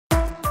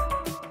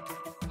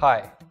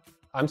Hi,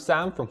 I'm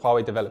Sam from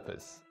HUAWEI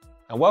Developers,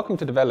 and welcome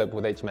to Develop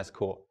with HMS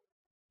Core.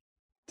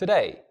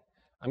 Today,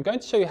 I'm going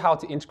to show you how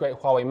to integrate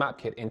HUAWEI Map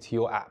Kit into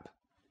your app.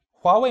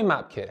 HUAWEI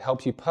Map Kit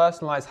helps you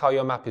personalize how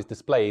your map is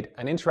displayed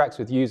and interacts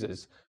with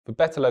users for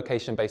better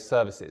location-based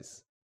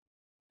services.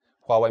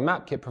 HUAWEI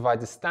Map Kit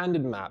provides a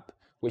standard map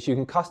which you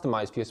can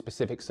customize for your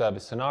specific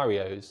service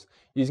scenarios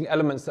using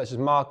elements such as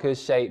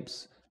markers,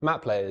 shapes,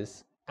 map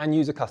layers, and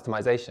user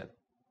customization.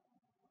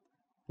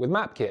 With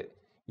Map Kit,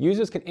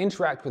 users can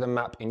interact with a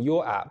map in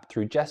your app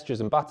through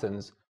gestures and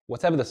buttons,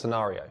 whatever the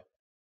scenario.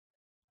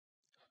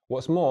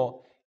 What's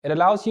more, it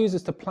allows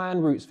users to plan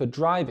routes for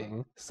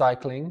driving,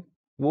 cycling,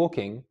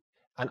 walking,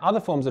 and other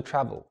forms of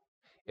travel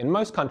in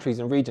most countries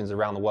and regions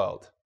around the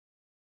world.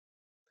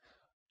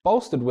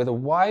 Bolstered with a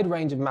wide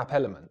range of map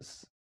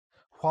elements,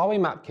 HUAWEI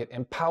Map Kit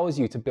empowers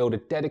you to build a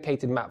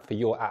dedicated map for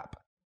your app.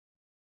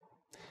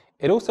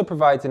 It also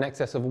provides in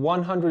excess of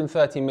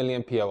 130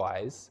 million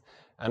POIs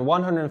and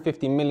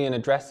 150 million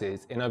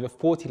addresses in over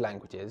 40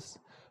 languages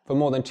for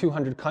more than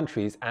 200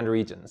 countries and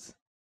regions.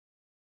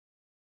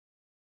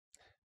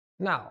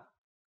 Now,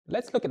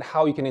 let's look at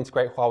how you can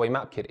integrate HUAWEI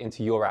Map Kit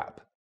into your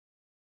app.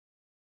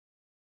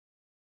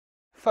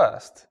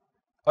 First,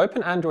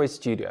 open Android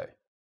Studio,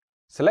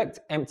 select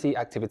Empty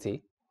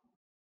Activity,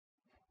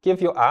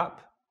 give your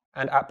app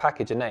and app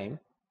package a name,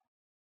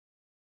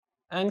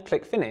 and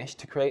click Finish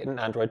to create an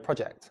Android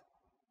project.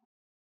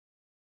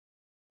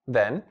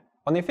 Then,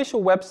 on the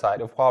official website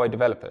of HUAWEI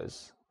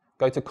Developers,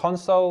 go to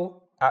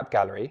Console, App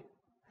Gallery,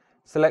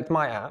 select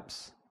My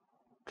Apps,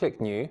 click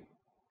New,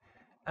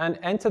 and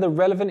enter the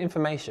relevant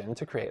information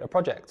to create a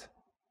project.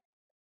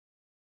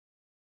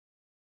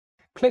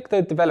 Click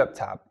the Develop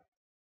tab.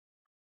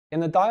 In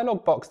the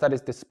dialog box that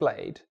is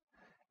displayed,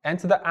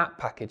 enter the app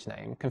package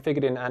name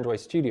configured in Android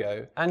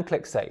Studio and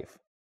click Save.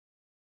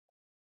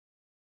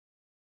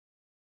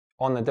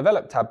 On the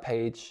Develop tab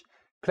page,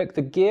 click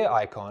the gear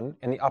icon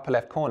in the upper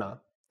left corner,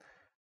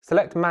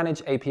 select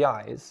Manage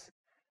APIs,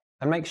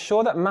 and make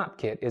sure that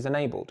MapKit is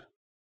enabled.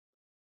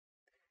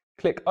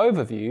 Click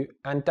Overview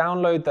and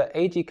download the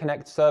AG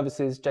Connect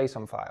Services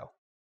JSON file.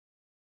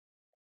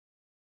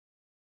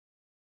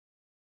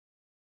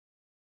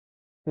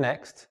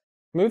 Next,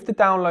 move the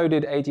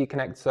downloaded AG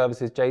Connect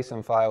Services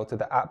JSON file to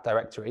the app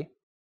directory.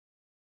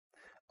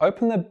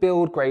 Open the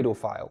build Gradle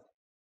file.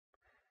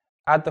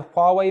 Add the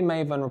HUAWEI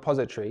Maven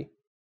repository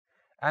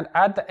and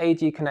add the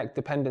AG Connect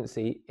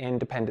dependency in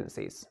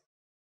Dependencies.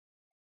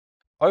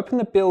 Open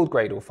the build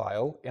Gradle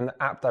file in the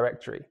app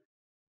directory.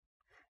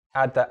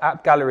 Add the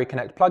App Gallery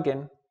Connect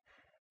plugin,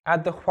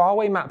 add the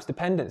HUAWEI Maps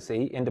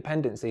dependency in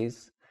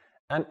Dependencies,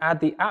 and add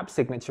the app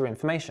signature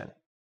information.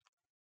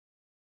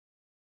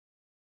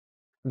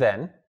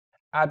 Then,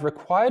 add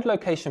required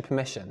location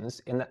permissions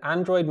in the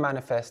Android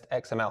manifest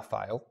XML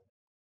file.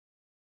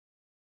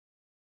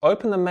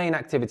 Open the main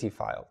activity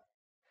file.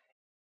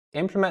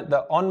 Implement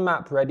the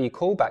onMapReady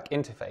callback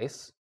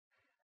interface,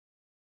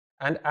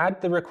 and add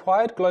the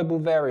required global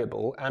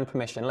variable and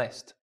permission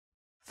list.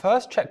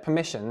 First, check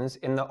permissions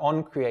in the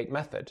onCreate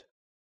method.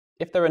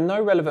 If there are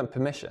no relevant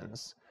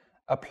permissions,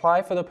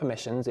 apply for the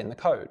permissions in the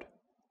code.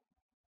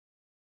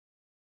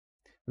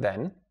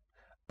 Then,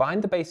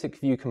 bind the basic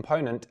view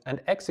component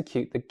and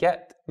execute the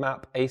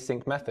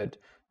getMapAsync method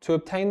to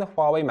obtain the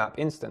HUAWEI Map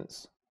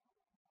instance.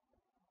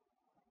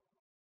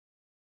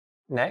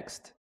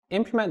 Next,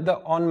 implement the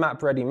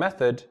onMapReady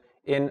method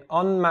in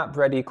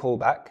onMapReady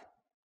callback,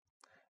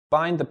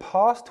 bind the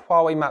passed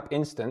HUAWEI Map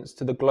instance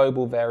to the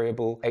global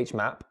variable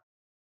HMap,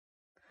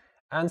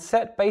 and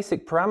set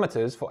basic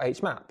parameters for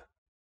HMap.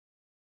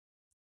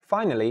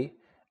 Finally,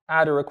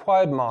 add a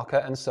required marker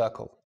and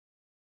circle.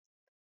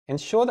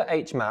 Ensure that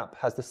HMap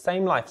has the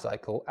same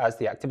lifecycle as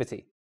the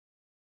activity.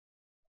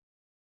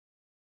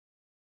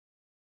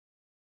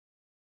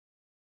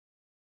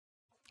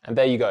 And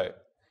there you go.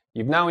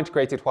 You've now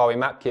integrated HUAWEI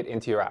Map Kit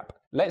into your app.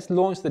 Let's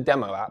launch the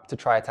demo app to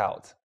try it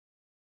out.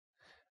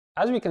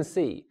 As we can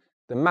see,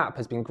 the map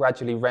has been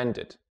gradually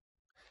rendered.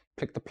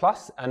 Click the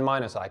plus and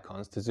minus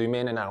icons to zoom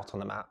in and out on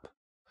the map,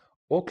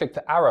 or click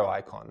the arrow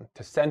icon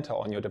to center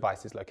on your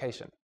device's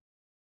location.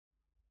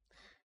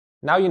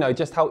 Now you know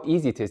just how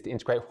easy it is to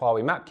integrate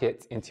HUAWEI Map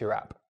Kit into your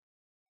app.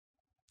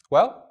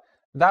 Well,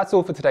 that's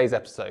all for today's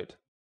episode.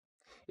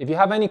 If you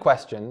have any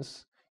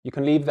questions, you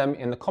can leave them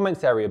in the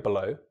comments area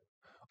below,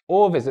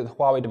 or visit the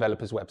HUAWEI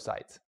Developers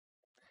website.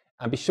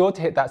 And be sure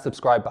to hit that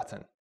subscribe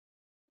button.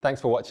 Thanks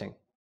for watching.